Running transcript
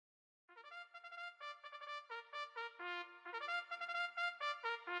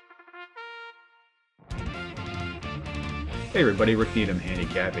Hey everybody, Rick Needham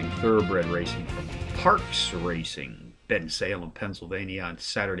handicapping thoroughbred racing from Parx Racing, Bensalem, Pennsylvania on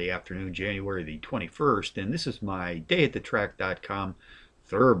Saturday afternoon, January the 21st, and this is my dayatthetrack.com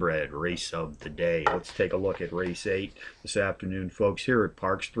thoroughbred race of the day. Let's take a look at race 8 this afternoon, folks, here at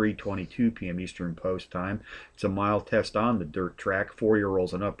Parx, 3:22 p.m. Eastern Post Time. It's a mile test on the dirt track,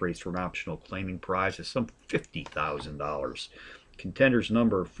 4-year-olds and up, race for an optional claiming prize of some $50,000. Contenders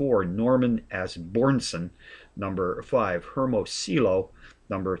number 4, Norman Asbjornsen. Number 5, Hermosilo.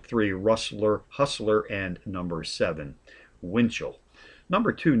 Number 3, Hustler. And number 7, Winchell.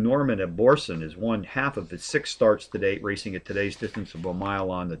 Number 2, Norman Asbjornsen, is one half of his 6 starts to date, racing at today's distance of a mile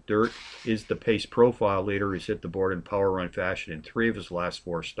on the dirt. Is the pace profile leader. He's hit the board in power run fashion in 3 of his last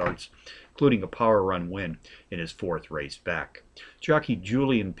 4 starts, including a power run win in his 4th race back. Jockey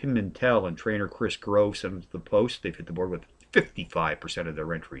Julian Pimentel and trainer Chris Grove sent him to the post. They've hit the board with 55% of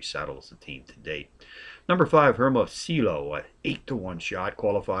their entries saddled as a team to date. Number 5, Hermosilo, an 8-to-1 shot,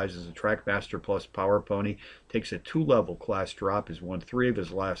 qualifies as a Trackmaster Plus Power Pony, takes a 2-level class drop, has won 3 of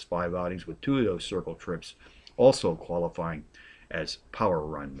his last 5 outings with 2 of those circle trips, also qualifying as power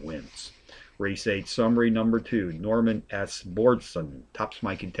run wins. Race 8 summary, number 2, Norman Asbjornsen, tops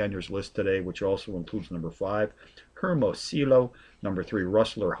my contenders list today, which also includes number 5, Hermosilo, number 3,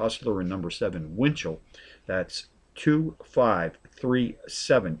 Hustler, and number 7, Winchell. That's 2, 5, 3,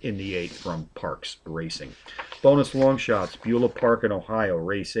 7 in the 8 from Parx Racing. Bonus long shots, Beulah Park in Ohio,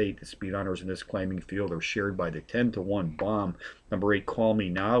 race 8. The speed honors in this claiming field are shared by the 10-to-1 Bomb, number 8, Call Me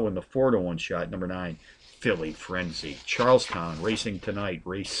Now, and the 4-to-1 shot, number 9, Philly Frenzy. Charlestown racing tonight,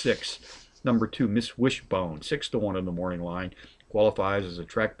 race 6. Number 2, Miss Wishbone, 6-to-1 in the morning line. Qualifies as a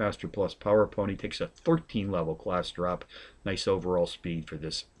Trackmaster Plus Power Pony, takes a 13-level class drop. Nice overall speed for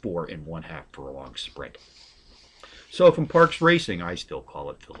this 4 1/2 furlong sprint. So from Parx Racing, I still call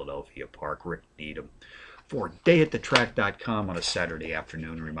it Philadelphia Park, Rick Needham, for dayatthetrack.com on a Saturday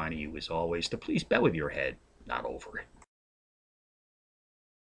afternoon, reminding you as always to please bet with your head, not over it.